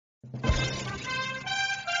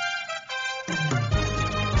Hi,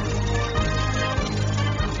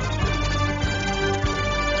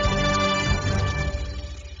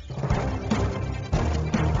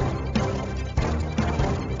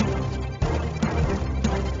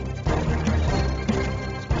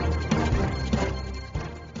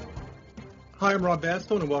 I'm Rob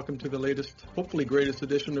Vanstone, and welcome to the latest, hopefully greatest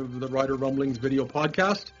edition of the Rider Rumblings video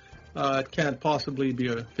podcast. It can't possibly be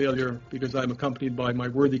a failure because I'm accompanied by my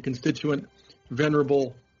worthy constituent,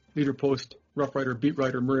 venerable leader post Rough Rider beat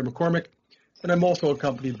writer Murray McCormick, and I'm also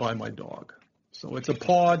accompanied by my dog. So it's a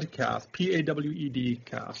podcast, P-A-W-E-D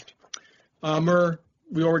cast. Murr,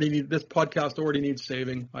 this podcast already needs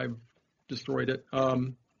saving. I've destroyed it.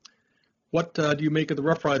 What do you make of the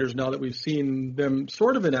Rough Riders now that we've seen them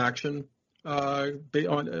sort of in action?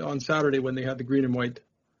 On Saturday when they had the green and white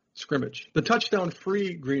scrimmage, the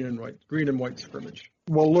touchdown-free green and white scrimmage.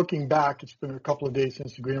 Well, looking back, it's been a couple of days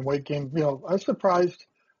since the green and white game. You know, I was surprised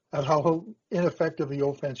at how ineffective the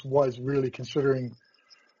offense was, really, considering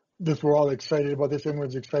this. We're all excited about this.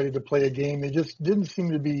 Everyone's excited to play a game. They just didn't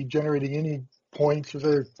seem to be generating any points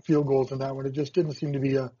or field goals in that one. It just didn't seem to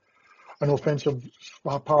be an offensive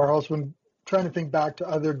powerhouse. When trying to think back to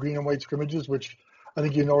other green and white scrimmages, which I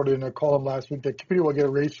think you noted in a column last week that people will get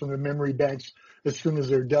erased from the memory banks as soon as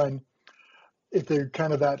they're done if they're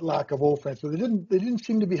kind of that lack of offense. So they didn't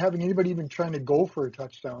seem to be having anybody even trying to go for a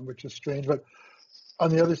touchdown, which is strange. But on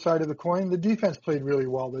the other side of the coin, the defense played really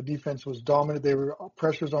well. The defense was dominant. They were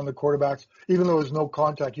pressures on the quarterbacks. Even though there was no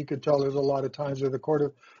contact, you could tell there's a lot of times where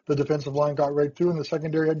the defensive line got right through and the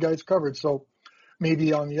secondary had guys covered. So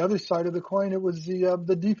maybe on the other side of the coin, it was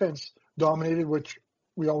the defense dominated, which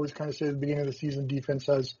we always kind of say at the beginning of the season, defense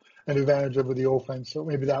has an advantage over the offense. So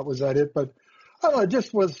maybe that was it. But I don't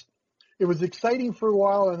know, it was exciting for a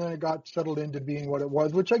while, and then it got settled into being what it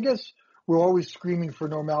was, which I guess we're always screaming for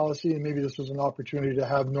normalcy, and maybe this was an opportunity to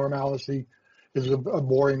have normalcy. It was a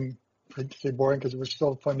boring, I'd say boring because it was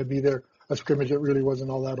still fun to be there, a scrimmage that really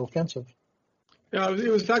wasn't all that offensive. Yeah,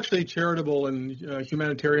 it was actually charitable and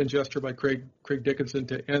humanitarian gesture by Craig Dickinson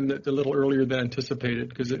to end it a little earlier than anticipated,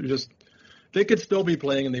 because it was just – they could still be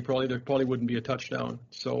playing, and there probably wouldn't be a touchdown.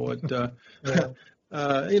 So, and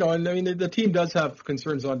I mean, the team does have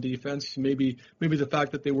concerns on defense. Maybe the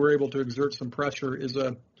fact that they were able to exert some pressure is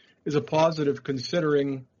a positive,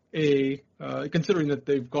 considering that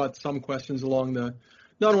they've got some questions along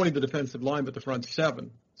not only the defensive line but the front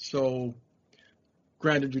seven. So,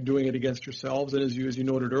 granted, you're doing it against yourselves, and as you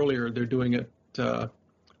noted earlier, they're doing it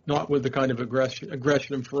not with the kind of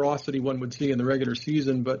aggression and ferocity one would see in the regular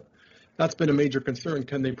season, but that's been a major concern.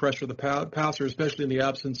 Can they pressure the passer, especially in the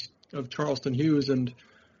absence of Charleston Hughes? And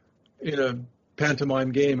in a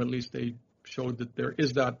pantomime game, at least they showed that there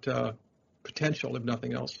is that potential, if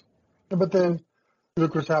nothing else. But then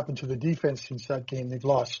look what's happened to the defense since that game. They've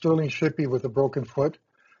lost Sterling Shippey with a broken foot.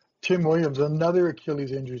 Tim Williams, another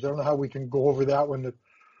Achilles injury. I don't know how we can go over that one.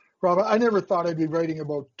 Rob, I never thought I'd be writing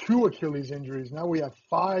about 2 Achilles injuries. Now we have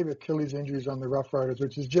 5 Achilles injuries on the Rough Riders,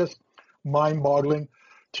 which is just mind-boggling.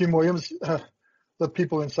 Tim Williams, the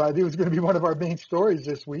people inside, he was going to be one of our main stories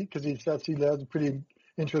this week because he has a pretty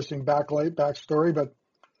interesting backstory, but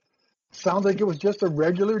sounds like it was just a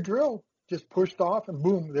regular drill, just pushed off and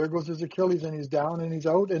boom, there goes his Achilles and he's down and he's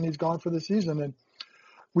out and he's gone for the season. And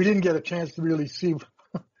we didn't get a chance to really see.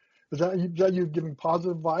 Is that you giving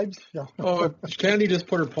positive vibes? Yeah. Oh, Candy just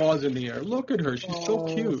put her paws in the air. Look at her. She's so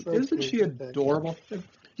cute. Isn't cute. She adorable?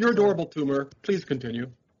 You're adorable, Toomer. Please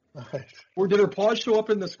continue. Right. Or did her paws show up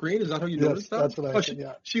in the screen? Is that how you noticed that? That's what I said,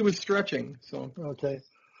 yeah. She was stretching. So okay.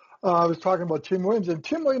 I was talking about Tim Williams. And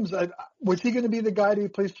Tim Williams, was he going to be the guy to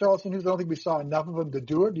replace Charleston Hughes? I don't think we saw enough of him to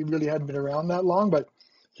do it. He really hadn't been around that long, but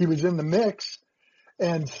he was in the mix.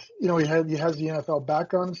 And, he has the NFL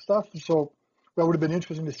background and stuff. So that would have been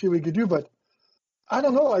interesting to see what he could do. But I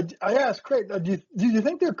don't know. I asked Craig, do you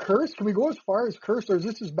think they're cursed? Can we go as far as cursed, or is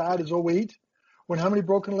this as bad as 08? When how many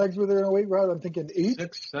broken legs were there in 08, Rod? I'm thinking 8?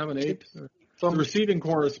 6, 7, 8. The receiving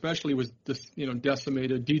corps especially was just,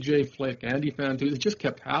 decimated. DJ Flick, Andy Fantu, it just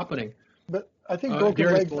kept happening. But I think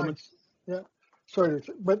broken legs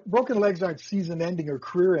but broken legs aren't season-ending or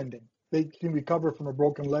career-ending. They can recover from a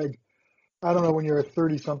broken leg. I don't know when you're a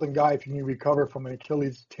 30-something guy if you can recover from an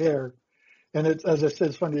Achilles tear. And it's, as I said,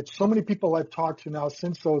 it's funny. It's so many people I've talked to now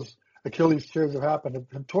since those Achilles tears have happened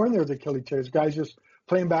have torn their Achilles tears. Guys just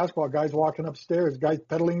playing basketball, guys walking upstairs, guys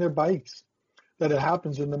pedaling their bikes, that it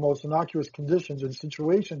happens in the most innocuous conditions and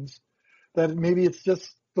situations, that maybe it's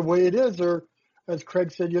just the way it is, or as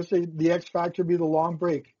Craig said yesterday, the X factor be the long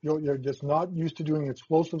break. You're just not used to doing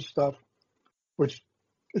explosive stuff, which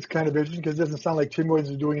is kind of interesting because it doesn't sound like Tim Williams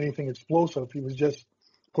is doing anything explosive. He was just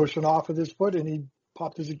pushing off with his foot and he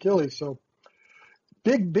popped his Achilles. So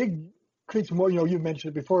big creates more. You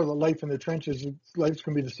mentioned it before, the life in the trenches. Life's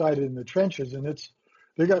going to be decided in the trenches, and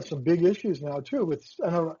they got some big issues now too.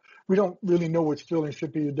 We don't really know what Sterling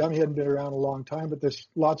Shippey done. He hadn't been around a long time, but there's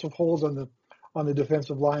lots of holes on the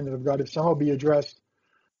defensive line that have got to somehow be addressed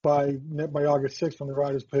by August 6th when the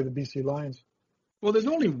Riders play the BC Lions. Well, there's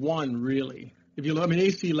only one really. If you look,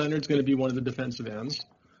 AC Leonard's going to be one of the defensive ends,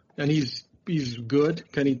 and he's good.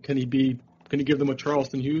 Can he give them what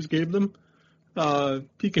Charleston Hughes gave them?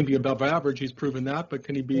 He can be above average. He's proven that. But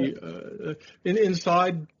can he be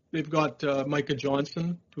inside? They've got Micah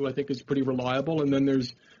Johnson, who I think is pretty reliable, and then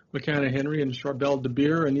there's McKenna Henry and Charbel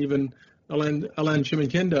DeBeer, and even Alan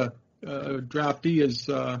Chimakinda, draftee,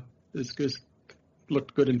 is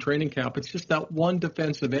looked good in training camp. It's just that one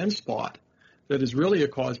defensive end spot that is really a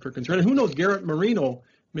cause for concern. And who knows, Garrett Marino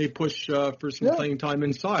may push for some playing time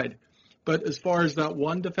inside. But as far as that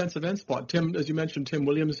one defensive end spot, as you mentioned, Tim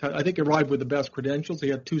Williams, I think arrived with the best credentials. He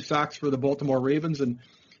had 2 sacks for the Baltimore Ravens in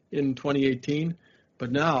 2018.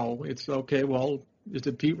 But now it's okay. Well, is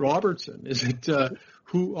it Pete Robertson? Is it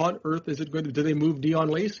who on earth is it going to? Do they move Dion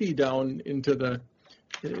Lacey down into the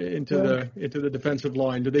defensive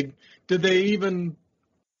line? Do they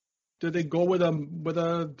go with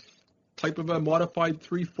a type of a modified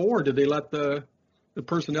 3-4? Do they let the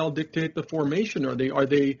personnel dictate the formation? Are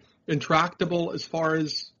they intractable as far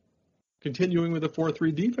as continuing with the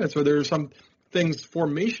 4-3 defense? Or there some things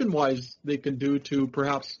formation-wise they can do to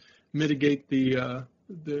perhaps mitigate the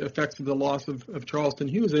effects of the loss of Charleston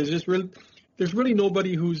Hughes? There's really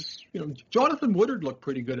nobody who's Jonathan Woodard looked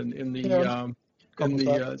pretty good in the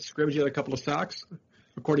scrimmage. He had a couple of sacks,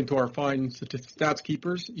 according to our fine stats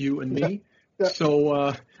keepers, you and me. Yeah.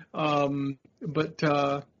 So,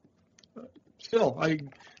 still,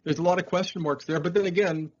 there's a lot of question marks there. But then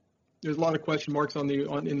again, there's a lot of question marks in the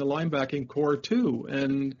linebacking core too.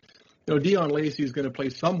 And Dion Lacey is going to play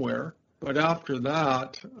somewhere, but after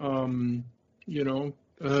that, that's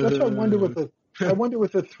what I wonder with the. I wonder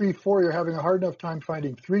with the 3-4, you're having a hard enough time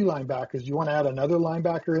finding 3 linebackers. You want to add another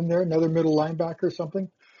linebacker in there, another middle linebacker or something?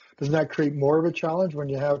 Doesn't that create more of a challenge when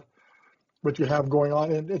you have what you have going on?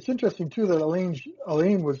 And it's interesting, too, that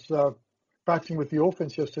Elaine was practicing with the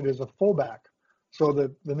offense yesterday as a fullback. So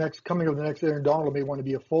the next Aaron Donald may want to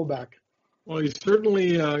be a fullback. Well, he's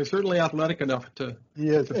certainly athletic enough to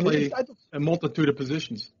play a multitude of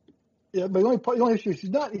positions. Yeah, but the only issue is he's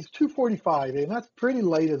 245, and that's pretty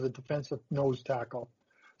light as a defensive nose tackle.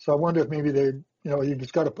 So I wonder if maybe you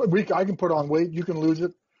just got to I can put on weight, you can lose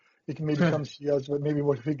it. He can maybe come see us, but maybe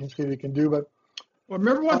what he can see he can do. But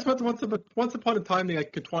remember once upon a time they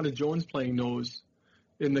had Katwana Jones playing nose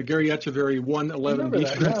in the Gary Echeverry 111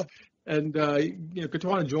 defense. And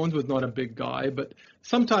Katwana Jones was not a big guy, but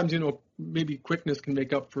sometimes maybe quickness can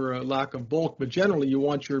make up for a lack of bulk. But generally, you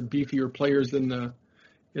want your beefier players in the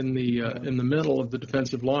middle of the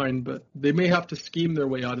defensive line, but they may have to scheme their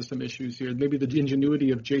way out of some issues here. Maybe the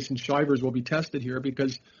ingenuity of Jason Shivers will be tested here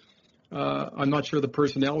because I'm not sure the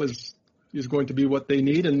personnel is going to be what they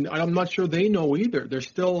need, and I'm not sure they know either.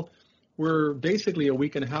 We're basically a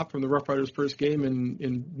week and a half from the Rough Riders' first game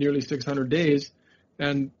in nearly 600 days,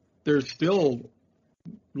 and there's still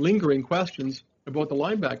lingering questions about the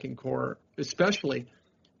linebacking core, especially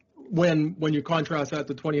when you contrast that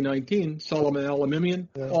to 2019, Solomon Elamimian,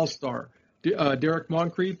 All-Star. Derek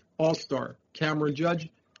Moncrief, All-Star. Cameron Judge,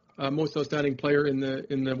 most outstanding player in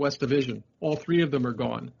the West Division. All 3 of them are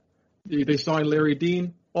gone. They signed Larry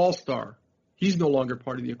Dean, All-Star. He's no longer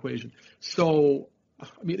part of the equation. So,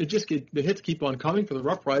 the hits keep on coming for the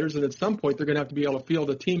Rough Riders, and at some point they're going to have to be able to field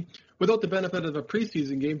a team without the benefit of a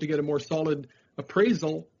preseason game to get a more solid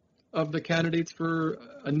appraisal of the candidates for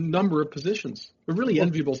a number of positions. A really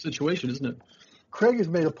enviable situation, isn't it? Craig has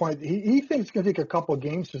made a point. He thinks it's going to take a couple of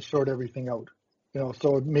games to sort everything out.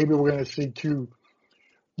 So maybe we're going to see 2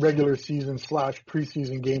 regular season /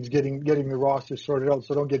 preseason games getting the roster sorted out.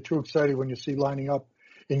 So don't get too excited when you see lining up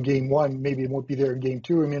in game 1. Maybe it won't be there in game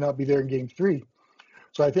 2. It may not be there in game 3.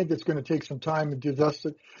 So I think it's going to take some time to adjust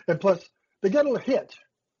it. And plus, they got to hit.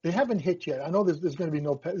 They haven't hit yet. I know there's going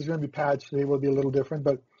to be pads today. Will be a little different,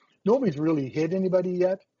 but nobody's really hit anybody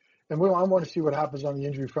yet. And I want to see what happens on the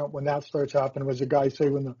injury front when that starts happening. As the guys say,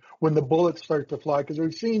 when the bullets start to fly, because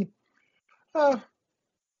we've seen a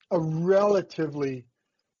relatively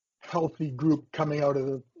healthy group coming out of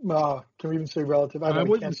the. Can we even say relative? I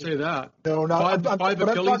wouldn't say that. No, not five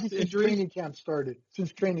Achilles injuries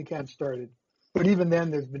since training camp started. But even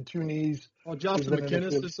then, there's been 2 knees. Well, Justin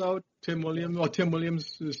McInnes is out. Tim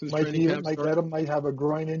Williams since training camp started. Might have a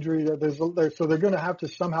groin injury. So they're going to have to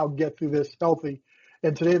somehow get through this healthy.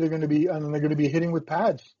 And today they're going to be hitting with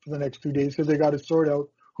pads for the next 2 days because they got to sort out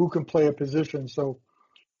who can play a position. So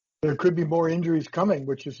there could be more injuries coming,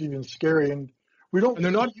 which is even scary. And we don't. And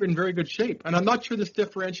they're not in very good shape. And I'm not sure this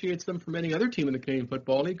differentiates them from any other team in the Canadian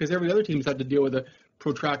Football League, because every other team's had to deal with a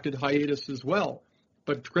protracted hiatus as well.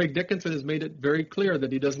 But Craig Dickinson has made it very clear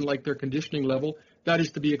that he doesn't like their conditioning level. That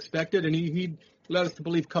is to be expected, and he led us to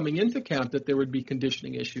believe coming into camp that there would be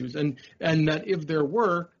conditioning issues, and that if there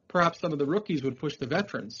were, perhaps some of the rookies would push the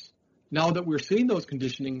veterans. Now that we're seeing those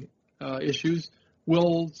conditioning issues,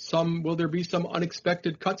 will there be some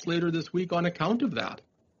unexpected cuts later this week on account of that?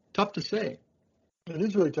 Tough to say. It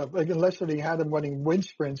is really tough. Like, unless they had him running wind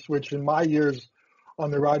sprints, which in my years on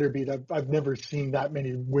the rider beat, I've never seen that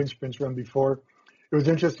many wind sprints run before. It was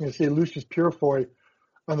interesting to see Lucius Purefoy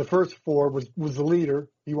on the first four was the leader.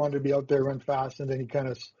 He wanted to be out there, run fast, and then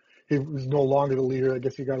he was no longer the leader. I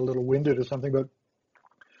guess he got a little winded or something. But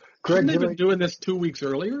Craig, shouldn't they been doing this 2 weeks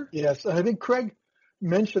earlier? Yes, and I think Craig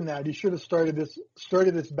mentioned that he should have started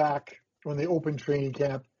this back when they opened training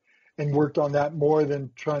camp and worked on that more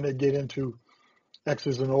than trying to get into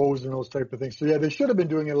X's and O's and those type of things. So yeah, they should have been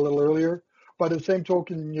doing it a little earlier. But at the same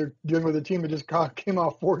token, you're dealing with a team that just came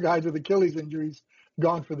off 4 guys with Achilles injuries,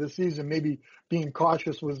 gone for the season. Maybe being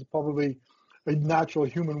cautious was probably a natural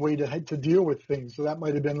human way to deal with things. So that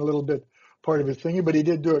might have been a little bit part of his thinking. But he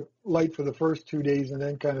did do it light for the first 2 days and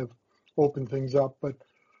then kind of open things up. But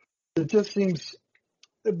it just seems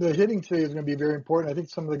the hitting today is going to be very important. I think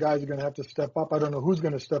some of the guys are going to have to step up. I don't know who's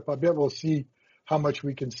going to step up yet. We'll see how much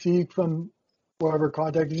we can see from whatever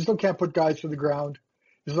contact. You still can't put guys to the ground.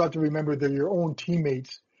 You still have to remember they're your own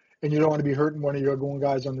teammates, and you don't want to be hurting one of your own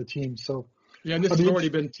guys on the team. So yeah, and this has already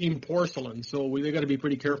been team porcelain, so they got to be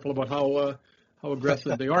pretty careful about how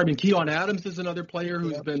aggressive they are. I mean, Keon Adams is another player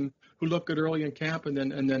who looked good early in camp and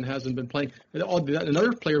then hasn't been playing. And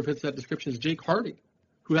another player who fits that description is Jake Hardy,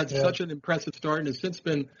 who had such an impressive start and has since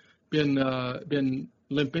been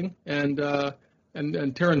limping. And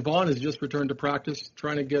Taron Vaughn has just returned to practice,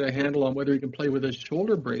 trying to get a handle on whether he can play with his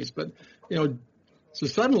shoulder brace. But so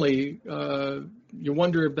suddenly you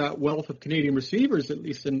wonder if that wealth of Canadian receivers, at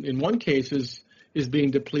least in one case, is being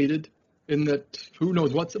depleted. In that, who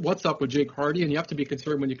knows what's up with Jake Hardy, and you have to be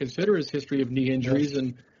concerned when you consider his history of knee injuries,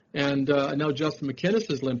 and now Justin McInnis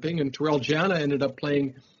is limping, and Terrell Jana ended up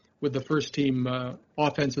playing with the first team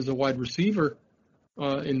offense as a wide receiver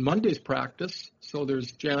in Monday's practice. So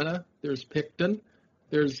there's Jana, there's Picton,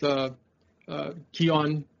 there's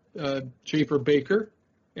Keon Schaefer-Baker,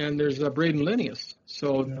 and there's Braden Linnaeus.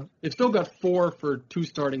 So they've still got 4 for 2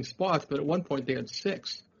 starting spots, but at one point they had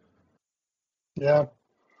 6. Yeah.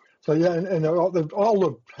 So yeah, and they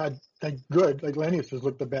all had good. Like Linnaeus has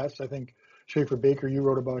looked the best. I think Schaefer-Baker, you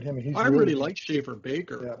wrote about him. And I really like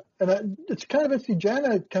Schaefer-Baker. Yeah, and it's kind of interesting.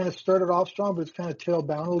 Jana kind of started off strong, but it's kind of tailed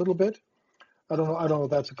down a little bit. I don't know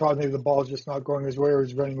if that's a cause. Maybe the ball's just not going his way, or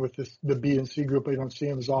he's running with the B and C group. I don't see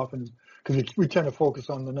him as often because we tend to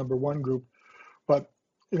focus on the number 1 group. But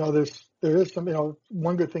there is some.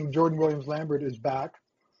 One good thing. Jordan Williams-Lambert is back,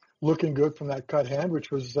 looking good from that cut hand,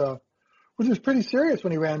 which was pretty serious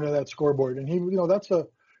when he ran into that scoreboard. And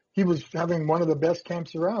he was having one of the best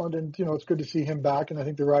camps around, and it's good to see him back. And I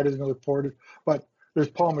think the riders are going to look forward to it. But there's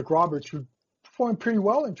Paul McRoberts, who performed pretty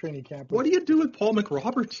well in training camp. What do you do with Paul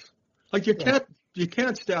McRoberts? Like you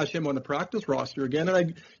can't stash him on the practice roster again.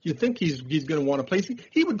 And you think he's going to want to play.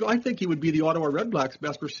 I think he would be the Ottawa Redblacks'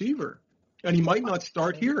 best receiver, and he might not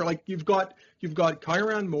start here. Like you've got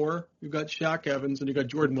Kyran Moore, you've got Shaq Evans, and you've got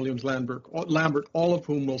Jordan Williams-Lambert, all of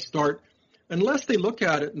whom will start. Unless they look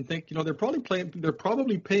at it and think, they're probably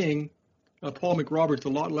paying Paul McRoberts a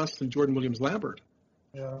lot less than Jordan Williams-Lambert.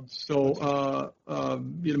 Yeah. So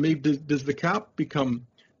maybe does the cap become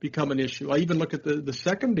an issue? I even look at the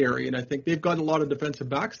secondary, and I think they've got a lot of defensive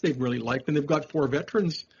backs they've really liked, and they've got 4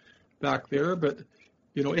 veterans back there. But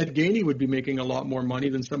Ed Gainey would be making a lot more money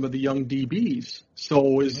than some of the young DBs.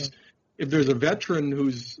 So if there's a veteran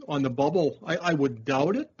who's on the bubble, I would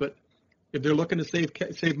doubt it, but. If they're looking to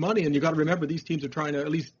save money, and you got to remember these teams are trying to, at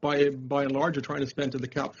least by and large, are trying to spend to the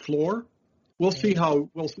cap floor. We'll see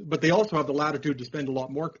but they also have the latitude to spend a lot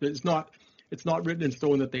more. It's not written in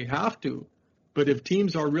stone that they have to. But if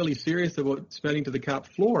teams are really serious about spending to the cap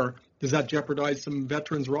floor, does that jeopardize some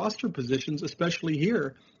veterans roster positions, especially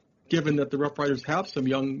here, given that the Rough Riders have some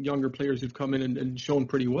younger players who've come in and shown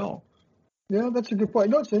pretty well? Yeah, that's a good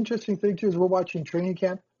point. It's an interesting thing, too, is we're watching training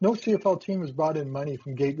camp. No CFL team has brought in money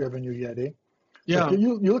from gate revenue yet, eh? Yeah. Like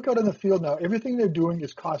you look out on the field now, everything they're doing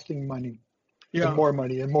is costing money. Yeah. And more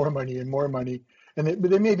money and more money and more money. And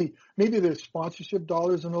they maybe there's sponsorship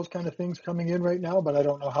dollars and those kind of things coming in right now, but I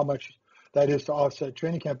don't know how much that is to offset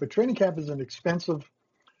training camp. But training camp is an expensive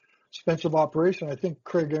expensive operation. I think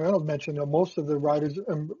Craig Reynolds mentioned that most of the riders'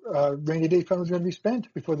 rainy day fund was going to be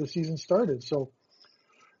spent before the season started. So,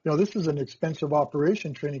 this is an expensive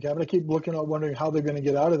operation, training camp. And I keep looking at wondering how they're going to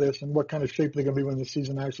get out of this and what kind of shape they're going to be when the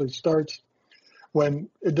season actually starts. When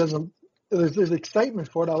it doesn't, there's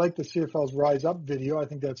excitement for it. I like the CFL's Rise Up video. I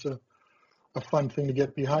think that's a fun thing to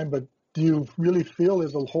get behind. But do you really feel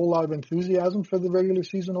there's a whole lot of enthusiasm for the regular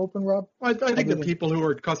season open, Rob? I think the people who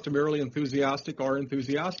are customarily enthusiastic are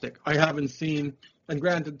enthusiastic. I haven't seen, and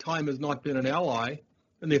granted, time has not been an ally,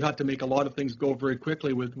 and they've had to make a lot of things go very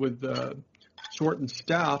quickly with shortened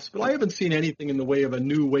staffs, but I haven't seen anything in the way of a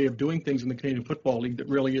new way of doing things in the Canadian Football League that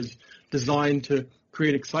really is designed to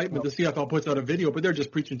create excitement. The CFL puts out a video, but they're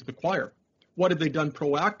just preaching to the choir. What have they done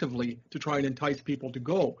proactively to try and entice people to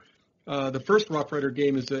go? The first Rough Rider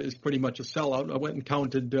game is pretty much a sellout. I went and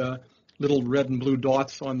counted little red and blue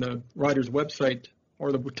dots on the Riders website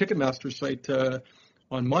or the Ticketmaster site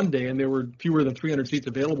on Monday, and there were fewer than 300 seats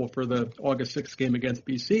available for the August 6th game against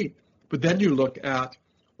BC. But then you look at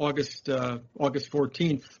August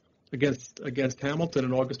 14th against Hamilton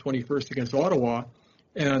and August 21st against Ottawa,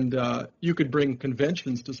 and you could bring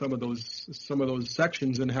conventions to some of those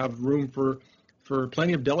sections and have room for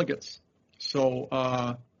plenty of delegates.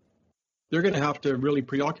 So they're going to have to really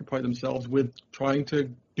preoccupy themselves with trying to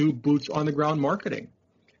do boots on the ground marketing.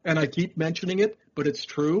 And I keep mentioning it, but it's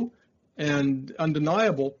true and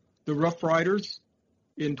undeniable. The Rough Riders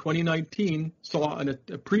in 2019 saw an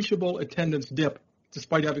appreciable attendance dip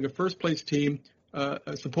despite having a first-place team,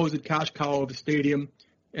 a supposed cash cow of a stadium,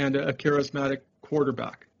 and a charismatic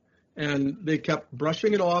quarterback. And they kept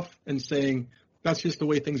brushing it off and saying, that's just the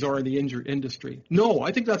way things are in the industry. No,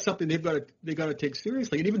 I think that's something they've got to take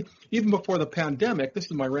seriously. And even before the pandemic, this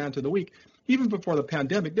is my rant of the week, even before the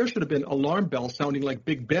pandemic, there should have been alarm bells sounding like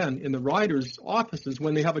Big Ben in the Riders' offices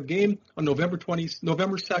when they have a game on November 2nd,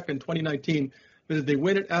 2019, that if they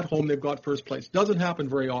win it at home, they've got first place. Doesn't happen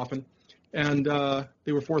very often. And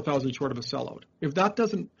they were 4,000 short of a sellout. If that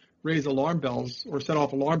doesn't raise alarm bells or set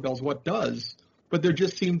off alarm bells, what does? But there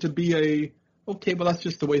just seemed to be okay, well, that's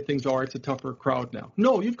just the way things are. It's a tougher crowd now.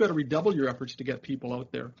 No, you've got to redouble your efforts to get people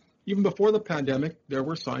out there. Even before the pandemic, there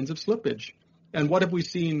were signs of slippage. And what have we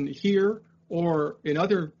seen here or in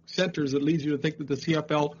other centers that leads you to think that the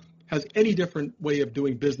CFL has any different way of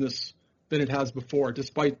doing business than it has before,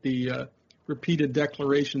 despite the repeated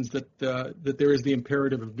declarations that there is the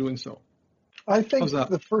imperative of doing so? I think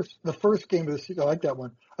the first game of the season, I like that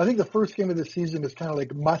one. I think the first game of the season is kind of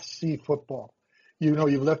like must-see football.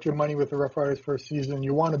 You've left your money with the Rough Riders for a season.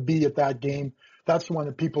 You want to be at that game. That's the one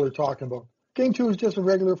that people are talking about. Game 2 is just a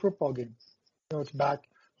regular football game. It's back.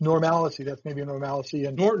 Normalcy. That's maybe a normalcy.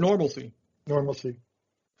 And Normalcy.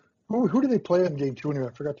 Who do they play in game 2 anyway?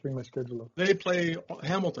 I forgot to bring my schedule up. They play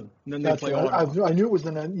Hamilton, and then they play Ottawa. I knew it was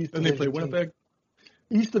in an East Division. Then they play Winnipeg.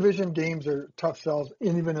 East Division games are tough sells,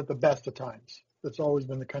 and even at the best of times. That's always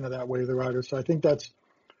been the kind of that way of the Riders. So I think that's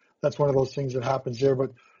one of those things that happens there.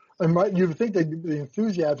 But you would think the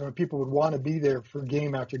enthusiasm of people would want to be there for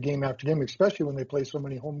game after game after game, especially when they play so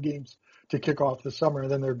many home games to kick off the summer,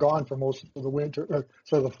 and then they're gone for most of the winter,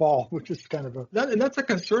 so the fall, which is kind of and that's a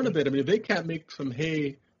concern a bit. I mean, if they can't make some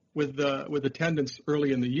hay with attendance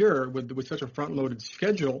early in the year with such a front-loaded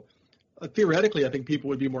schedule, theoretically, I think people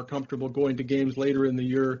would be more comfortable going to games later in the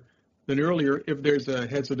year than earlier if there's a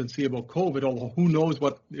hesitancy about COVID. Although who knows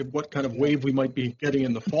what kind of wave we might be getting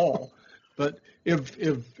in the fall. But if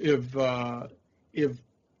there's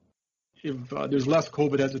less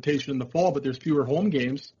COVID hesitation in the fall, but there's fewer home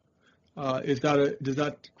games, does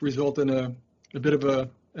that result in a bit of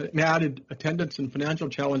an added attendance and financial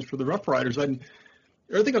challenge for the Rough Riders? The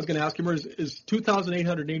other thing I was going to ask him is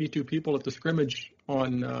 2,882 people at the scrimmage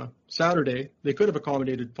on Saturday. They could have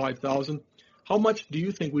accommodated 5,000. How much do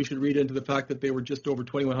you think we should read into the fact that they were just over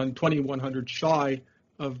 2,100 shy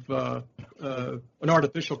of an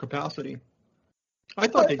artificial capacity? I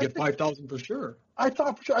thought they'd get 5,000 for sure. I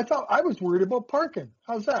was worried about parking.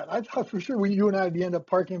 How's that? I thought for sure you and I'd end up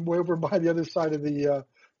parking way over by the other side of the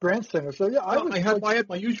Brandt Center. So yeah, I had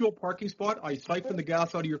my usual parking spot. I siphoned the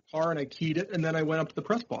gas out of your car and I keyed it, and then I went up to the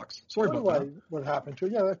press box. Sorry about that. What happened to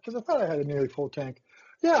it? Yeah, because I thought I had a nearly full tank.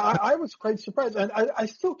 Yeah, I was quite surprised, and I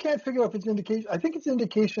still can't figure out if it's indication. I think it's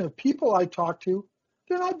indication of people I talk to.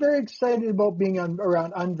 They're not very excited about being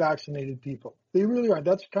around unvaccinated people. They really aren't.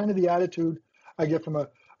 That's kind of the attitude I get from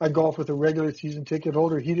a golf with a regular season ticket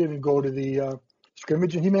holder. He didn't go to the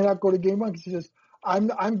scrimmage, and he may not go to game 1 because he says,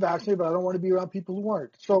 I'm vaccinated, but I don't want to be around people who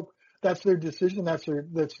aren't. So that's their decision. That's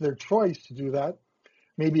their choice to do that.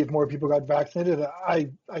 Maybe if more people got vaccinated,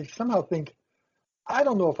 I somehow think, I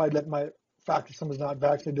don't know if I'd let fact that someone's not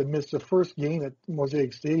vaccinated to miss the first game at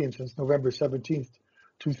Mosaic Stadium since November 17th,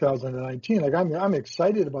 2019. Like I'm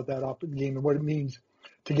excited about that game and what it means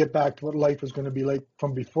to get back to what life was going to be like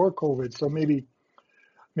from before COVID. So maybe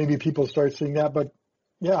people start seeing that. But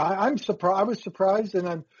yeah, I'm surprised. I was surprised, and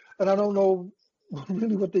I don't know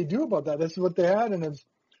really what they do about that. This is what they had, and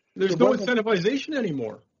there's no incentivization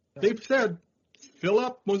anymore. Yeah. They've said, fill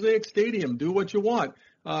up Mosaic Stadium, do what you want.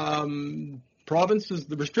 Provinces,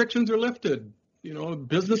 the restrictions are lifted.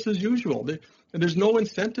 Business as usual. And there's no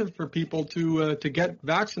incentive for people to get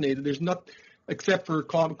vaccinated. There's not, except for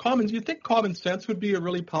commons. You think common sense would be a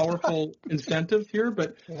really powerful incentive here,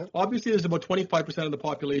 but obviously there's about 25% of the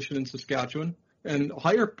population in Saskatchewan and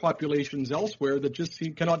higher populations elsewhere that just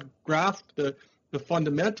cannot grasp the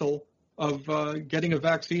fundamental of getting a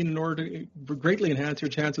vaccine in order to greatly enhance your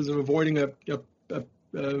chances of avoiding a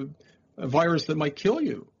virus that might kill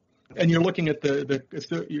you. And you're looking at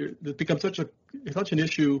it becomes such an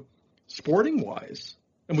issue sporting wise.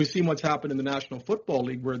 And we've seen what's happened in the National Football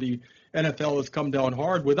League, where the NFL has come down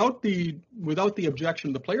hard without the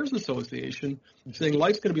objection of the Players Association, saying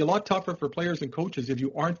life's going to be a lot tougher for players and coaches if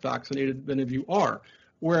you aren't vaccinated than if you are.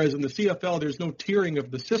 Whereas in the CFL, there's no tiering of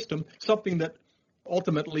the system, something that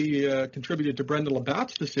ultimately contributed to Brendan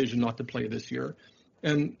Labatt's decision not to play this year.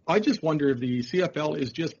 And I just wonder if the CFL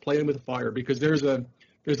is just playing with fire, because there's a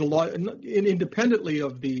lot, independently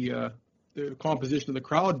of the composition of the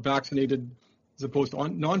crowd, vaccinated as opposed to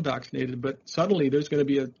non-vaccinated, but suddenly there's going to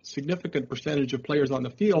be a significant percentage of players on the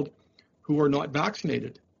field who are not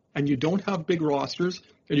vaccinated. And you don't have big rosters,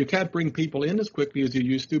 and you can't bring people in as quickly as you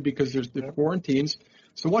used to because there's the quarantines.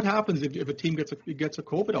 So what happens if a team gets a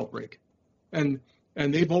COVID outbreak? And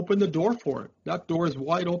they've opened the door for it. That door is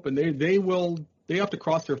wide open. They have to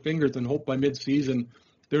cross their fingers and hope by mid-season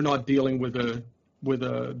they're not dealing with a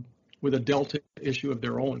Delta issue of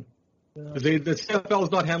their own. Because the CFL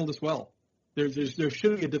has not handled this well. There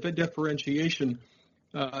should be a differentiation,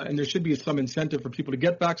 and there should be some incentive for people to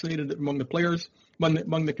get vaccinated among the players,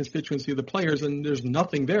 among the constituency of the players, and there's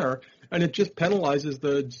nothing there. And it just penalizes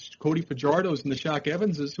the Cody Fajardos and the Shaq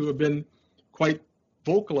Evanses, who have been quite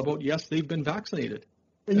vocal about, yes, they've been vaccinated.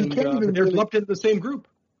 And they're lumped into the same group.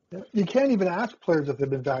 You can't even ask players if they've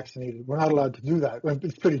been vaccinated. We're not allowed to do that.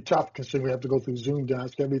 It's pretty tough considering we have to go through Zoom to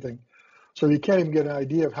ask everything. So you can't even get an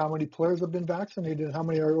idea of how many players have been vaccinated and how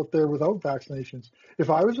many are out there without vaccinations. If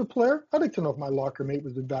I was a player, I'd like to know if my locker mate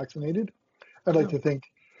was vaccinated. I'd like to think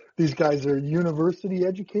these guys are university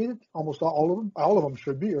educated. Almost all of them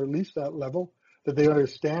should be, or at least that level, that they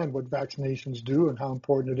understand what vaccinations do and how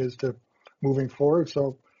important it is to moving forward.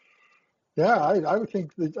 So, yeah, I would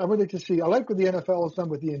think that I would like to see. I like what the NFL has done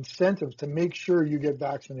with the incentives to make sure you get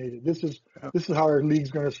vaccinated. This is how our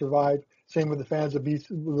league's going to survive. Same with the fans of the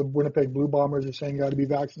Winnipeg Blue Bombers are saying got to be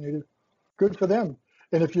vaccinated. Good for them.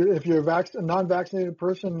 And if you're a non-vaccinated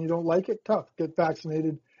person and you don't like it, tough. Get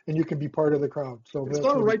vaccinated and you can be part of the crowd. So it's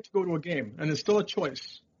not a right to go to a game, and it's still a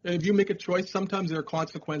choice. And if you make a choice, sometimes there are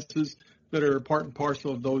consequences that are part and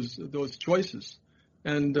parcel of those choices.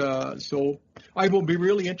 And so I will be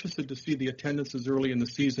really interested to see the attendances early in the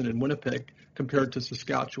season in Winnipeg compared to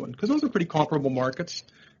Saskatchewan, because those are pretty comparable markets,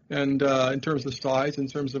 and in terms of size, in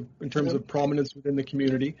terms of prominence within the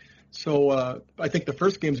community. So I think the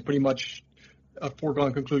first game is pretty much a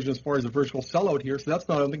foregone conclusion as far as a virtual sellout here. So that's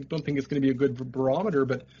not. I don't think it's going to be a good barometer,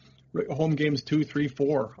 but home games 2, 3,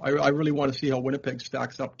 4. I really want to see how Winnipeg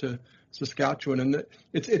stacks up to Saskatchewan, and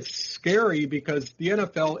it's scary because the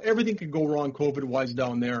NFL, everything could go wrong COVID-wise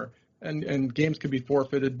down there, and games could be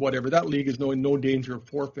forfeited, whatever. That league is in no danger of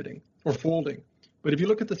forfeiting or folding. But if you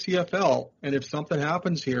look at the CFL, and if something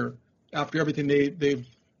happens here after everything the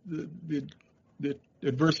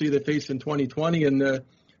adversity they faced in 2020 and the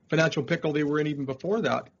financial pickle they were in even before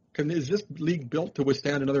that, is this league built to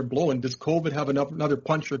withstand another blow? And does COVID have another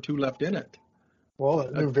punch or two left in it? Well,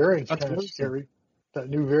 that new variant's kind of scary. That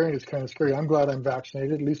new variant is kind of scary. I'm glad I'm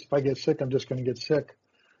vaccinated. At least if I get sick, I'm just going to get sick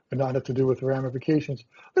and not have to do with the ramifications.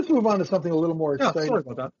 Let's move on to something a little more exciting. Sorry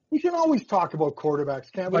about that. We can always talk about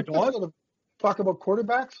quarterbacks, can't we? Talk about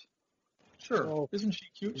quarterbacks? Sure. Oh. Isn't she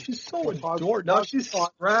cute? She's so adorable. Now she's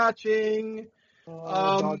scratching.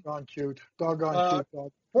 Doggone cute. Doggone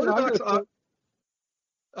cute. Quarterbacks,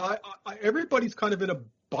 everybody's kind of in a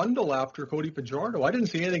bundle after Cody Fajardo. I didn't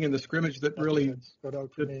see anything in the scrimmage that really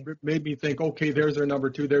made me think, okay, there's our number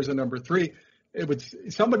 2, there's our number 3.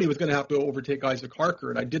 Somebody was going to have to overtake Isaac Harker,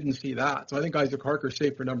 and I didn't see that. So I think Isaac Harker's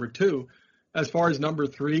safe for number 2. As far as number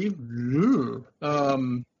 3,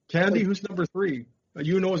 Candy, who's number 3?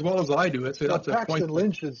 You know as well as I do. That's a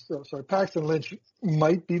Paxton Lynch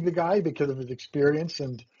might be the guy because of his experience,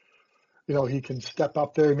 and he can step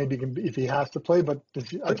up there. Maybe if he has to play, but I It's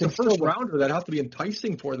can a first still. rounder that has to be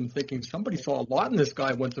enticing for them, thinking somebody saw a lot in this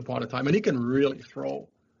guy once upon a time, and he can really throw.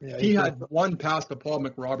 Yeah, He had one pass to Paul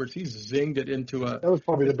McRoberts. He zinged it into a. that was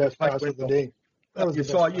probably the best pass of the day. You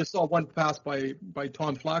saw one pass by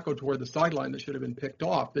Tom Flacco toward the sideline that should have been picked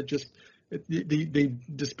off. That just the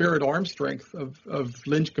disparate arm strength of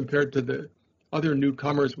Lynch compared to the other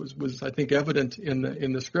newcomers was I think evident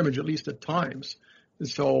in the scrimmage, at least at times. And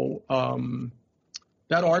so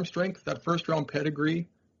that arm strength, that first round pedigree,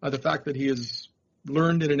 the fact that he has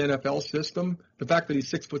learned in an NFL system, the fact that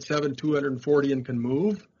he's 6'7", 240 and can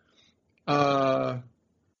move. To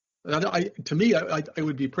me, it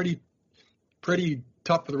would be pretty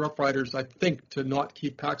tough for the Rough Riders, I think, to not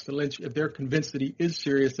keep Paxton Lynch if they're convinced that he is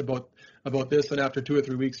serious about this. And after 2 or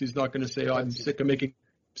 3 weeks, he's not going to say, "Oh, I'm sick of making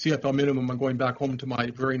CFL minimum. I'm going back home to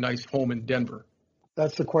my very nice home in Denver."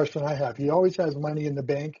 That's the question I have. He always has money in the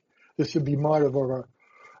bank. This would be more of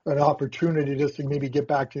an opportunity just to maybe get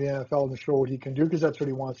back to the NFL and show what he can do, because that's what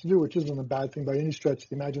he wants to do, which isn't a bad thing by any stretch of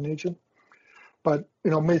the imagination. But,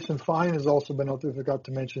 Mason Fine has also been out there. I forgot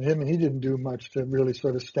to mention him, and he didn't do much to really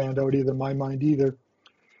sort of stand out either in my mind either.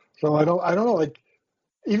 So I don't know. Like,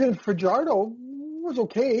 even Fajardo was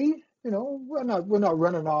okay. We're not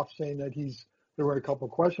running off saying that there were a couple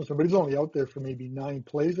of questions, but he's only out there for maybe 9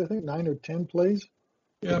 plays, I think, 9 or 10 plays.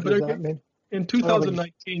 Yeah, but in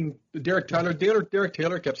 2019, Derek Taylor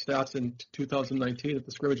kept stats in 2019 at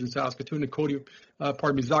the scrimmage in Saskatoon, and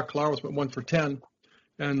Zach Claros went 1 for 10.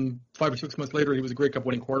 And 5 or 6 months later, he was a Grey Cup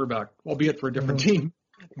winning quarterback, albeit for a different team.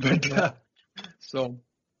 But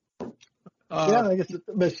I guess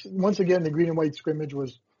once again, the green and white scrimmage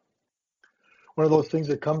was one of those things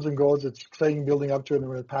that comes and goes. It's exciting building up to it, and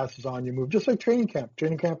when it passes on, you move. Just like training camp.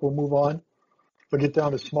 Training camp will move on. We'll get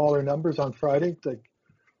down to smaller numbers on Friday, like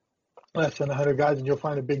less than 100 guys, and you'll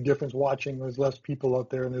find a big difference watching. There's less people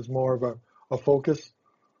out there, and there's more of a focus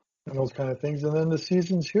and those kind of things. And then the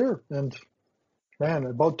season's here, and man,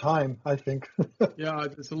 about time, I think. Yeah,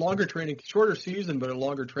 it's a shorter season, but a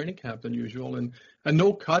longer training camp than usual, and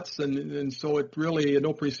no cuts, and so it really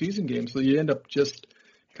no preseason games. So you end up just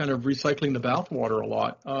kind of recycling the bathwater a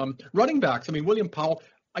lot. Running backs, William Powell.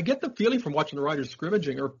 I get the feeling from watching the Riders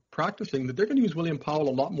scrimmaging or practicing that they're going to use William Powell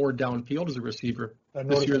a lot more downfield as a receiver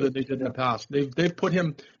this year than they did in the past. They've put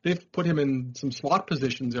him in some slot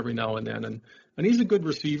positions every now and then, and he's a good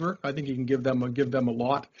receiver. I think he can give them a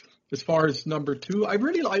lot. As far as number 2, I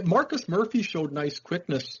really like Marcus Murphy. Showed nice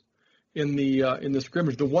quickness in the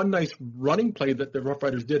scrimmage. The one nice running play that the Rough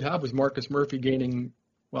Riders did have was Marcus Murphy gaining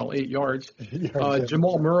 8 yards.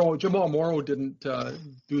 Jamal Morrow didn't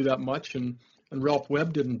do that much, and Ralph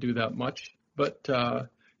Webb didn't do that much. But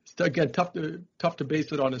again, tough to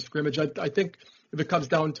base it on a scrimmage. I think if it comes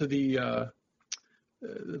down to the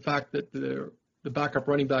fact that the backup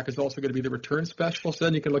running back is also going to be the return specialist,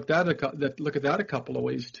 then you can look at that a couple of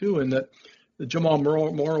ways too, and that Jamal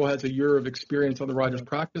Morrow has a year of experience on the Riders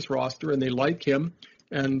practice roster, and they like him,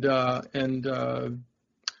 and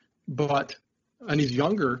he's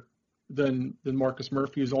younger than Marcus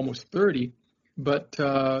Murphy, who's almost 30. But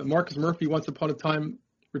Marcus Murphy once upon a time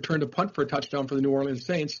returned a punt for a touchdown for the New Orleans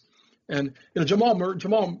Saints. And Jamal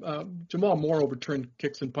Morrow returned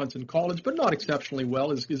kicks and punts in college, but not exceptionally well.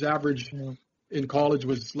 His average in college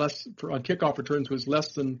was on kickoff returns was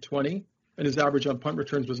less than 20, and his average on punt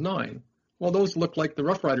returns was 9. Well, those look like the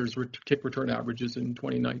Rough Riders' kick return averages in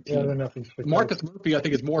 2019. Yeah, they're nothing spectacular. Marcus Murphy, I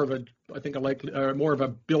think, is more of a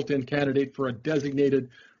built-in candidate for a designated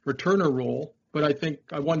returner role. But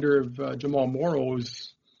I wonder if Jamal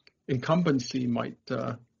Morrow's incumbency might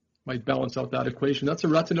balance out that equation. That's a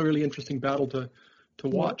really interesting battle to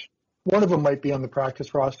watch. One of them might be on the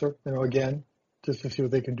practice roster, again, just to see what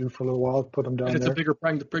they can do for a little while, put them down there. It's a bigger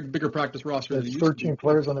practice roster. There's 13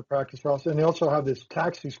 players on the practice roster, and they also have this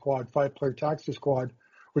taxi squad, 5-player taxi squad,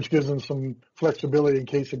 which gives them some flexibility in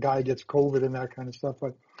case a guy gets COVID and that kind of stuff.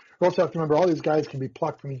 But you also have to remember all these guys can be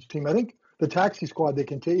plucked from each team. I think the taxi squad,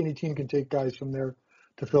 any team can take guys from there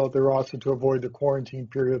to fill out their roster to avoid the quarantine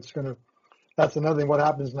period. That's another thing. What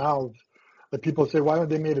happens now? That people say, why haven't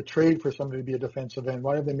they made a trade for somebody to be a defensive end?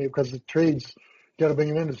 Why have they made? Because the trades, you got to bring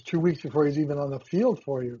him in. It's 2 weeks before he's even on the field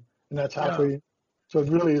for you, and that's halfway. Yeah. So it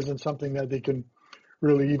really isn't something that they can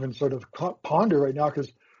really even sort of ponder right now,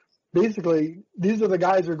 because basically these are the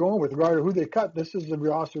guys they're going with. Regardless of who they cut, this is the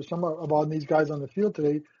roster. Some of all these guys on the field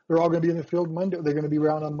today, they're all going to be in the field Monday. They're going to be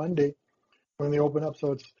around on Monday when they open up.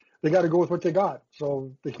 So they got to go with what they got.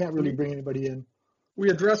 So they can't really bring anybody in. We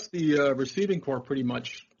addressed the receiving corps pretty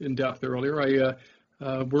much in depth earlier.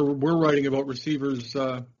 We're writing about receivers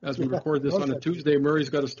as we record this on a Tuesday. Murray's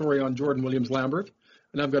got a story on Jordan Williams-Lambert.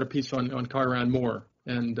 and I've got a piece on Kyran Moore,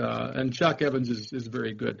 and Shaq Evans is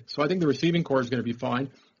very good. So I think the receiving core is going to be fine.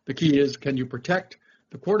 The key is, can you protect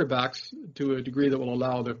the quarterbacks to a degree that will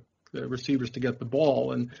allow the receivers to get the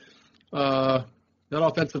ball? And that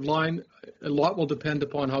offensive line, a lot will depend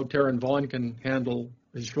upon how Taron Vaughn can handle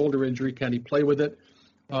his shoulder injury. Can he play with it?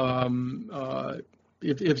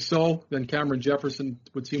 If so, then Cameron Jefferson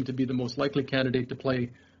would seem to be the most likely candidate to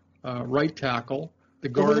play right tackle. The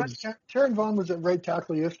guards. Taron Vaughn was at right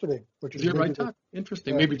tackle yesterday, which is right tackle.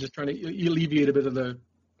 Interesting. Maybe just trying to alleviate a bit of the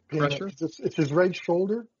pressure. It's his right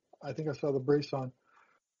shoulder. I think I saw the brace on.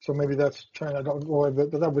 So maybe that's trying. I don't know.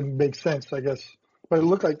 That wouldn't make sense, I guess. But it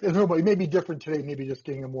looked like it may be different today. Maybe just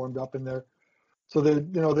getting him warmed up in there. So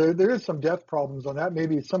there is some depth problems on that.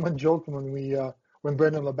 Maybe someone joked when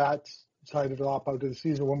Brendan Labatt decided to opt out of the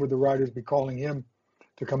season, when would the Riders be calling him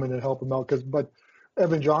to come in and help him out? But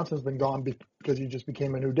Evan Johnson's been gone because he just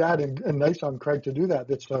became a new dad, and nice on Craig to do that.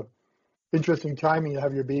 It's interesting timing to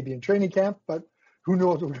have your baby in training camp, but who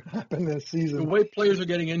knows what will happen this season. The way players are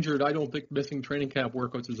getting injured, I don't think missing training camp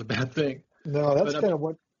workouts is a bad thing. No, that's kind of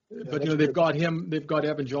what. Yeah, but they've got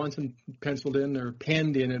Evan Johnson penciled in or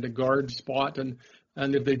penned in at a guard spot, and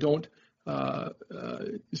if they don't,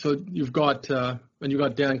 so you've got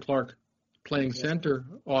Dan Clark playing center,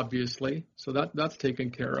 obviously, so that's taken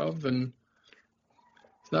care of, and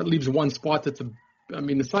so that leaves one spot that's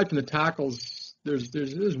aside from the tackles,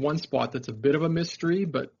 there's one spot that's a bit of a mystery,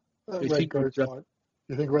 but right guard spot.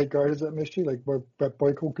 You think right guard is that mystery, like what Brett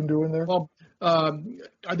Boyko can do in there? Well, are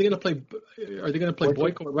they going to play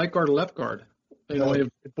Boyko at right guard or left guard? If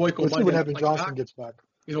Boyko let's see when Evan Johnson gets back.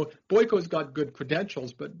 Boyko's got good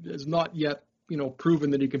credentials, but has not yet proven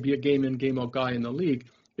that he can be a game in, game out guy in the league.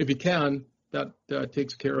 If he can, that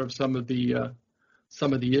takes care of some of the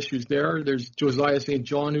issues there. There's Josiah St.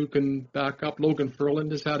 John who can back up. Logan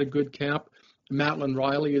Ferland has had a good camp. Matlin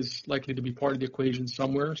Riley is likely to be part of the equation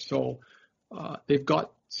somewhere. So they've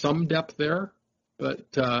got some depth there, but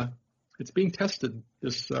it's being tested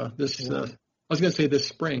this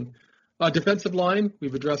spring. Defensive line,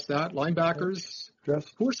 we've addressed that. Linebackers. Yes.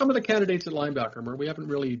 Who are some of the candidates at linebacker? We haven't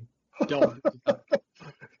really delved into that.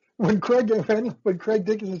 When Craig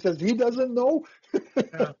Dickinson says he doesn't know,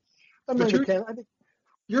 yeah.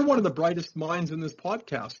 You're one of the brightest minds in this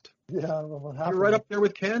podcast. Yeah, you're right up there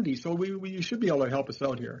with Candy, so you should be able to help us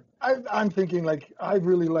out here. I'm thinking I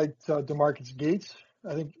really liked DeMarcus Gates.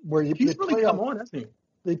 I think he's really come on, hasn't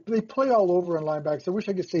he? They play all over on linebackers. I wish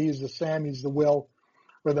I could say he's the Sam, he's the Will,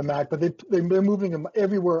 or the Mac, but they're moving him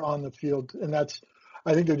everywhere on the field, and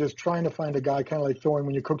I think they're just trying to find a guy, kind of like throwing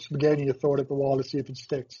when you cook spaghetti, you throw it at the wall to see if it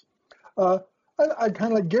sticks. I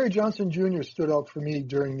kind of like Gary Johnson Jr. stood out for me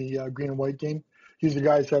during the green and white game. He's a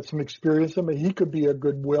guy who's had some experience. He could be a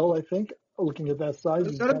good Will, I think, looking at that size.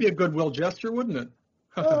 It's got to be a good Will gesture, wouldn't it?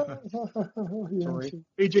 Sorry.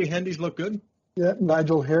 A.J. Hendy's look good. Yeah,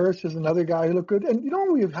 Nigel Harris is another guy who looked good. And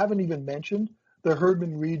we haven't even mentioned the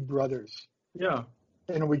Herdman Reed brothers. Yeah.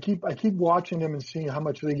 And I keep watching them and seeing how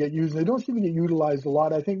much they get used. They don't seem to get utilized a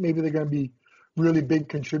lot. I think maybe they're going to be really big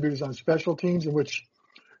contributors on special teams, in which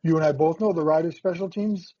you and I both know the Riders' special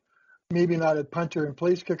teams, maybe not at punter and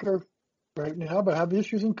place kicker right now, but have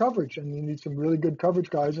issues in coverage. And you need some really good coverage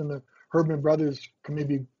guys, and the Herdman brothers can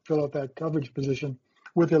maybe fill out that coverage position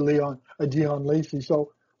with a Dion Lacey.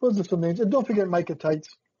 So those are some names. And don't forget Micah Tights.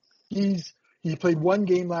 He played one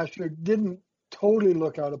game last year, didn't totally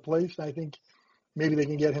look out of place. I think maybe they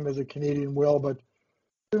can get him as a Canadian Will, but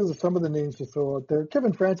those are some of the names to throw out there.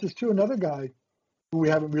 Kevin Francis, too, another guy who we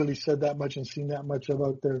haven't really said that much and seen that much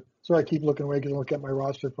about there. So I keep looking away because I look at my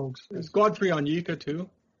roster, folks. Is Godfrey Onyeka, too?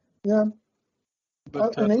 Yeah.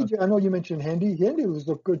 But, and AJ, I know you mentioned Hendy. Hendy was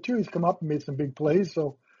looked good, too. He's come up and made some big plays.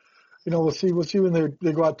 So, we'll see when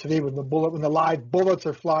they go out today when the live bullets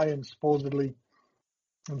are flying, supposedly,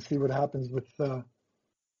 and see what happens with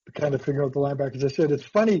kind of figuring out the linebackers. As I said, it's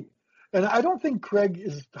funny. And I don't think Craig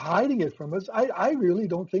is hiding it from us. I really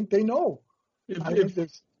don't think they know.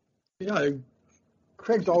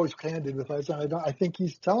 Craig's always candid with us. I think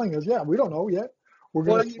he's telling us, we don't know yet. We're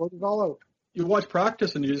going to sort it all out. You watch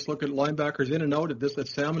practice and you just look at linebackers in and out at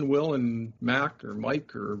Sam and Will and Mac or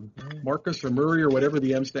Mike or Marcus or Murray or whatever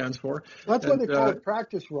the M stands for. That's why they call it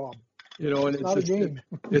practice, Rob. And it's not a game.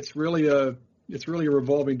 It's really a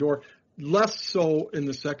revolving door. Less so in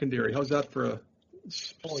the secondary. How's that for a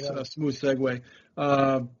smooth segue?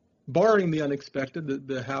 Barring the unexpected,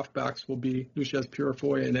 the halfbacks will be Lucius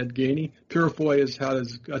Purifoy and Ed Gainey. Purifoy has had,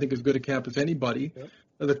 as good a camp as anybody.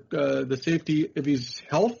 Yep. The safety, if he's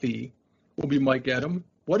healthy, will be Mike Edam.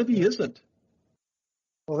 What if he isn't?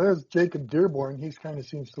 Well, there's Jacob Dearborn. He kind of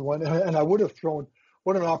seems to want. And I would have thrown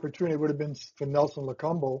what an opportunity it would have been for Nelson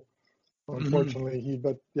Lacombo. Unfortunately,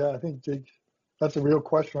 but yeah, I think that's a real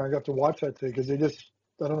question. I got to watch that today because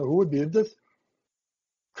I don't know who would be.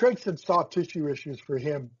 Craig said soft tissue issues for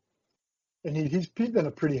him, and he's been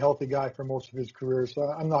a pretty healthy guy for most of his career. So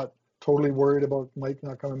I'm not totally worried about Mike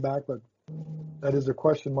not coming back, but that is a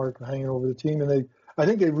question mark hanging over the team. And I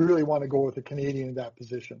think they really want to go with a Canadian in that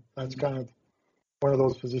position. That's kind of one of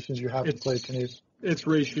those positions you have to play Canadian. It's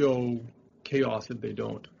ratio chaos if they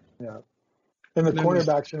don't. Yeah. And the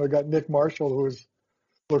cornerbacks, we got Nick Marshall, who's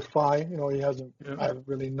looked fine. I haven't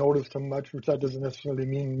really noticed him much, which that doesn't necessarily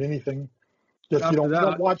mean anything. Just you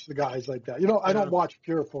don't watch the guys like that. I don't watch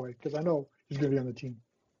Purifoy because I know he's going to be on the team.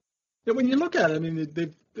 Yeah, when you look at it,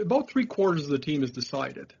 they've about 3/4 of the team is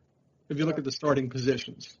decided. If you look at the starting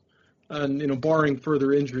positions, and barring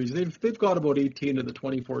further injuries, they've got about 18 of the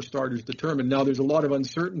 24 starters determined. Now there's a lot of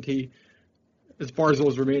uncertainty as far as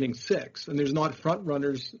those remaining 6, and there's not front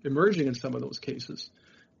runners emerging in some of those cases.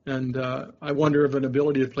 And I wonder if an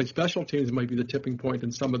ability to play special teams might be the tipping point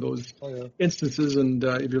in some of those instances. And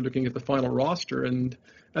if you're looking at the final roster, and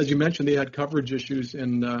as you mentioned, they had coverage issues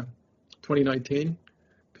in 2019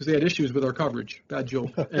 because they had issues with our coverage. Bad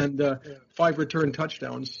joke. And 5 return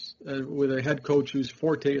touchdowns with a head coach whose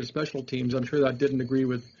forte is special teams. I'm sure that didn't agree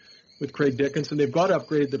with Craig Dickinson. They've got to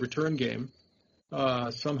upgrade the return game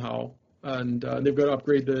somehow. And they've got to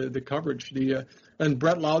upgrade the coverage. And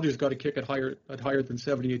Brett Lauderdale's got to kick at higher than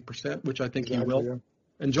 78%, which I think he will. Yeah.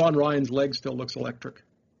 And John Ryan's leg still looks electric.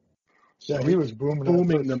 So he was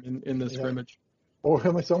booming them in the scrimmage. Oh,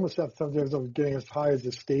 it's almost sometimes getting as high as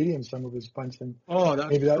the stadium. Some of his punching. Oh,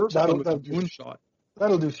 that'll do shot.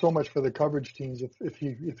 That'll do so much for the coverage teams if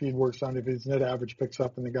he works on it. If his net average picks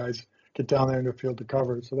up and the guys get down there in the field to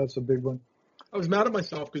cover. So that's a big one. I was mad at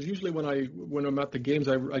myself because usually when I'm at the games,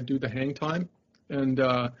 I do the hang time, and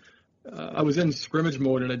I was in scrimmage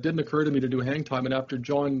mode, and it didn't occur to me to do hang time. And after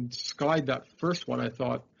John skied that first one, I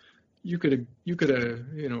thought you could have, you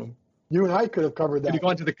and I could have covered that. Could have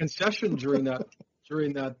gone to the concession during that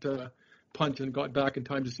punt and got back in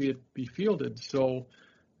time to see it be fielded. So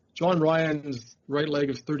John Ryan's right leg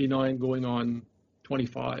is 39, going on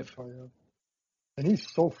 25. Oh, yeah. And he's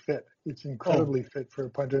so fit. It's incredibly fit for a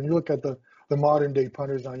punter. And you look at the modern day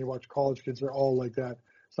punters now, you watch college kids, they're all like that.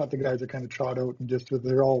 It's not the guys that kind of trot out and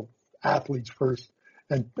they're all athletes first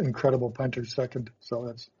and incredible punters second. So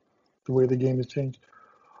that's the way the game has changed.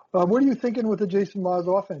 What are you thinking with the Jason Maas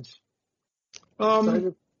offense?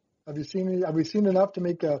 Have you seen enough to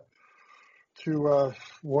make to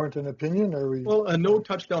warrant an opinion? Well, a no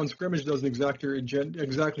touchdown scrimmage doesn't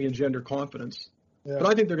exactly engender confidence. Yeah.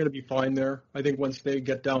 But I think they're going to be fine there. I think once they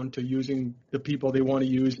get down to using the people they want to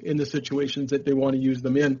use in the situations that they want to use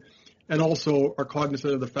them in, and also are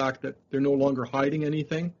cognizant of the fact that they're no longer hiding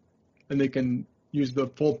anything, and they can use the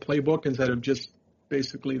full playbook instead of just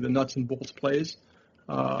basically the nuts and bolts plays,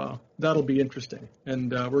 that'll be interesting.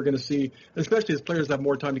 And we're going to see, especially as players have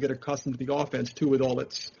more time to get accustomed to the offense too, with all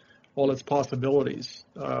its possibilities.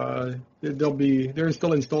 They're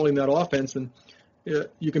still installing that offense, and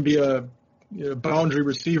you can be a boundary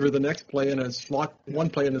receiver the next play, and one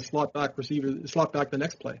play, and a slot back the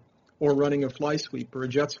next play, or running a fly sweep or a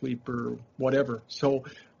jet sweep or whatever. So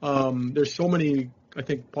there's so many, I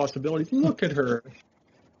think, possibilities. Look at her.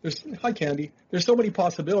 Hi, Candy. There's so many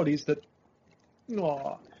possibilities that.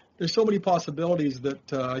 There's so many possibilities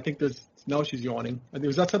that I think there's. Now she's yawning.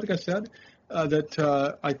 Was that something I said?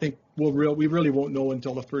 That I think we really won't know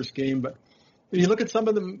until the first game, but. You look at some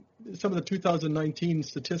of the 2019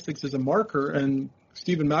 statistics as a marker, and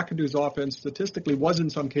Stephen McAdoo's offense statistically was in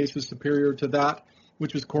some cases superior to that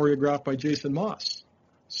which was choreographed by Jason Maas.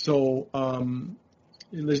 So I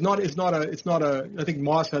think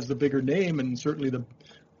Maas has the bigger name and certainly the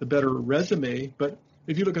better resume. But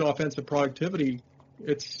if you look at offensive productivity,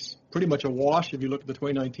 it's pretty much a wash if you look at the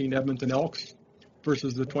 2019 Edmonton Elks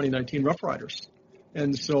versus the 2019 Rough Riders.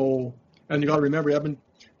 And you got to remember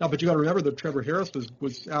but you got to remember that Trevor Harris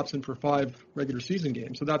was absent for 5 regular season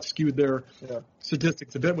games, so that skewed their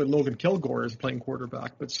statistics a bit with Logan Kilgore as playing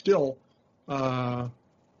quarterback. But still, I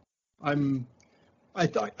think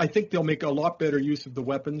they'll make a lot better use of the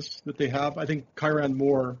weapons that they have. I think Kyran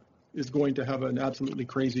Moore is going to have an absolutely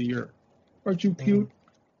crazy year. Aren't you cute?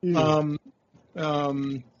 Because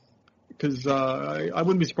I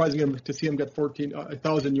wouldn't be surprised to see him get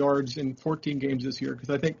 1,000 yards in 14 games this year, because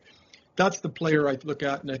I think that's the player I look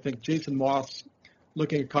at, and I think Jason Maas,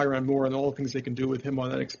 looking at Kyran Moore and all the things they can do with him on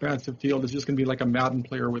that expansive field, is just going to be like a Madden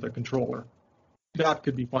player with a controller. That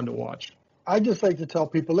could be fun to watch. I just like to tell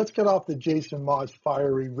people, let's get off the Jason Maas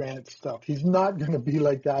fiery rant stuff. He's not going to be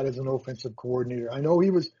like that as an offensive coordinator. I know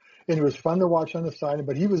he was and he was fun to watch on the side,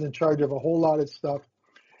 but he was in charge of a whole lot of stuff,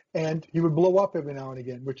 and he would blow up every now and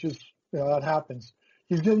again, which is, that happens.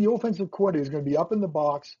 He's going to be the offensive coordinator. He's going to be up in the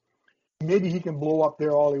box. Maybe he can blow up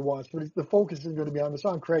there all he wants, but the focus is going to be on this,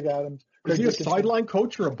 on Craig Adams. Is he a sideline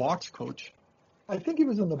coach or a box coach? I think he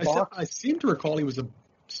was in the box. I seem to recall he was a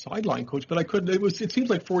sideline coach, but I couldn't. It seems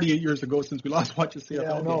like 48 years ago since we last watched a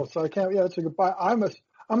CFL game. No, game. So I can't. Yeah, it's a good.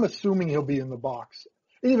 I'm assuming he'll be in the box.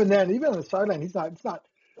 Even then, even on the sideline, he's not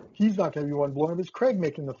going to be one blowing up. It's Craig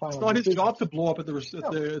making the final. It's not decision. his job to blow up at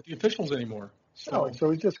the officials anymore. So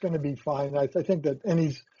he's just going to be fine. I think that, and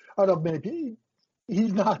I don't know,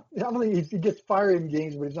 he's not. I don't think he gets fired in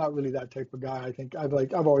games, but he's not really that type of guy. I think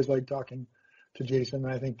I've always liked talking to Jason,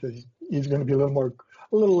 and I think that he's going to be a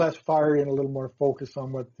little less fiery and a little more focused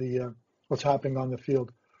on what's happening on the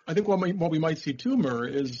field. I think what we might see too, Murr,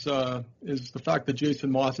 is the fact that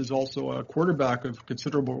Jason Moss is also a quarterback of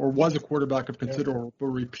considerable, or was a quarterback of considerable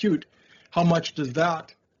repute. How much does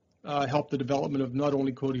that help the development of not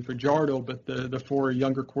only Cody Fajardo, but the four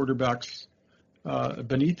younger quarterbacks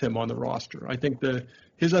beneath him on the roster? I think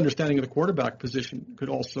his understanding of the quarterback position could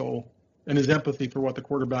also, and his empathy for what the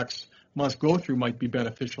quarterbacks must go through, might be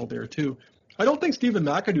beneficial there too. I don't think Stephen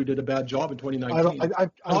McAdoo did a bad job in 2019.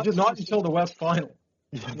 Not until the West Final.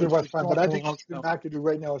 The West Final, but I think Stephen McAdoo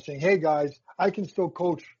right now is saying, "Hey guys, I can still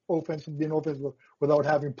coach offensive, be an offensive without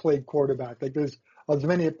having played quarterback." Like there's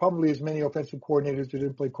probably as many offensive coordinators who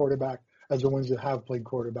didn't play quarterback as the ones that have played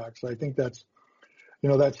quarterback. So I think that's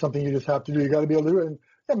something you just have to do. You got to be able to do it. And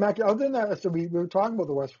yeah, Mac, other than that, so we were talking about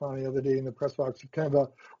the West Final the other day in the press box.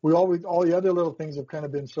 All the other little things have kind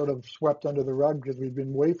of been sort of swept under the rug because we've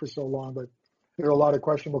been away for so long. But there are a lot of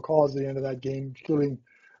questionable calls at the end of that game, including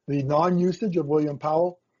the non-usage of William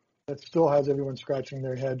Powell. That still has everyone scratching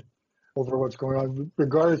their head over what's going on.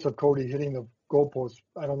 Regardless of Cody hitting the goalpost,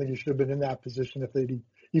 I don't think he should have been in that position if they'd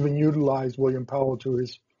even utilized William Powell to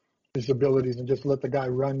his abilities and just let the guy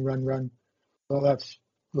run. Well, that's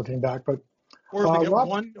looking back, but or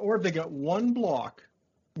if they get one block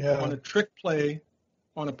on a trick play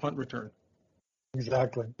on a punt return.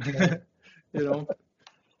 Exactly.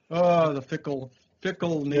 The fickle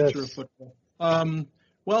nature of football.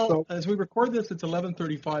 As we record this, it's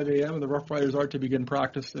 11:35 a.m. and the Rough Riders are to begin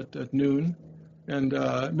practice at noon. And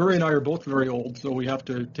Murray and I are both very old, so we have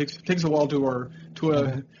to takes a while to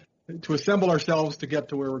assemble ourselves to get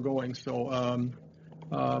to where we're going. So,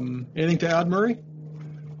 anything to add, Murray?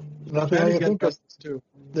 Nothing. I think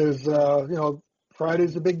there's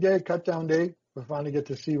Friday's a big day, cut down day. We finally get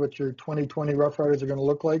to see what your 2020 Rough Riders are going to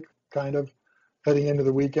look like, kind of heading into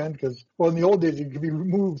the weekend. Because in the old days, it could be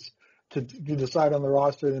moves to decide on the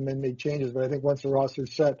roster and then make changes. But I think once the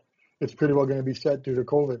roster's set, it's pretty well going to be set due to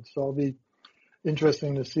COVID. So it'll be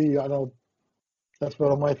interesting to see. I know that's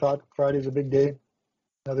what my thought. Friday's a big day,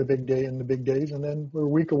 another big day in the big days, and then we're a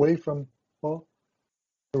week away from the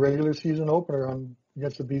regular season opener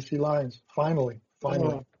against the BC Lions. Finally.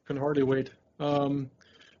 Can hardly wait.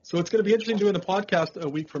 So it's going to be interesting doing the podcast a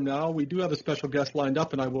week from now. We do have a special guest lined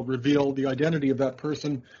up, and I will reveal the identity of that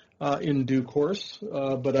person in due course.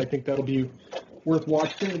 But I think that'll be worth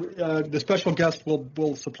watching. The special guest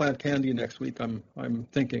will supplant Candy next week, I'm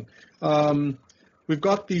thinking. We've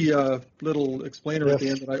got the little explainer at the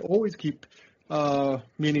end that I always keep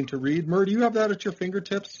meaning to read. Murr, do you have that at your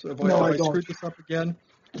fingertips? No, I don't. Screwed this up again?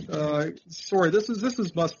 Sorry, this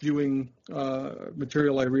is must-viewing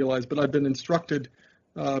material, I realize, but I've been instructed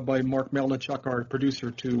by Mark Melnichuk, our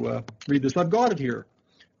producer, to read this. I've got it here,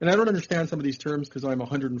 and I don't understand some of these terms because I'm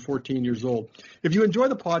 114 years old. If you enjoy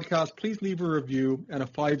the podcast, please leave a review and a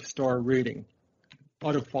 5-star rating.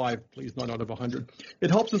 Out of 5, please, not out of 100. It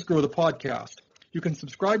helps us grow the podcast. You can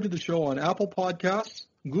subscribe to the show on Apple Podcasts,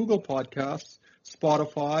 Google Podcasts,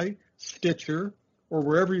 Spotify, Stitcher, or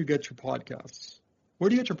wherever you get your podcasts. Where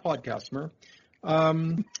do you get your podcasts, Murr?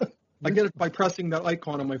 I get it by pressing that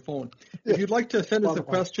icon on my phone. If you'd like to send us a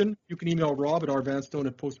question, you can email Rob at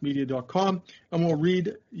rvanstone@postmedia.com, and we'll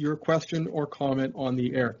read your question or comment on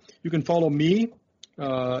the air. You can follow me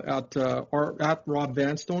at Rob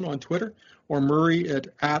Vanstone on Twitter, or Murray at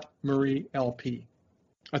MurrayLP.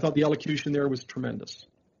 I thought the elocution there was tremendous.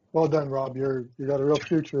 Well done, Rob. You got a real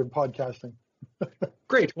future in podcasting.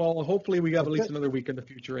 Great. Well, hopefully we have at least another week in the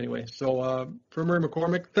future anyway. So for Murray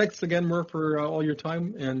McCormick, thanks again, Murr, for all your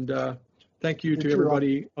time. And thank you to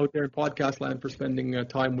everybody out there in podcast land for spending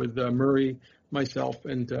time with Murray, myself,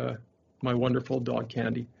 and my wonderful dog,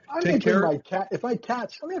 Candy. Take care. I may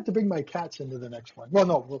have to bring my cats into the next one. Well,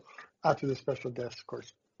 no, after the special guest, of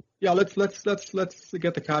course. Yeah, let's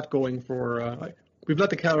get the cat going for. We've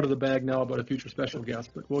let the cat out of the bag now about a future special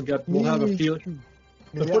guest, but we'll have a feeling.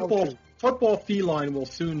 The football feline will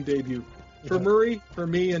soon debut. For Murray, for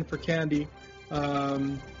me, and for Candy,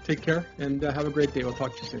 take care and have a great day. We'll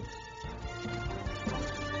talk to you soon.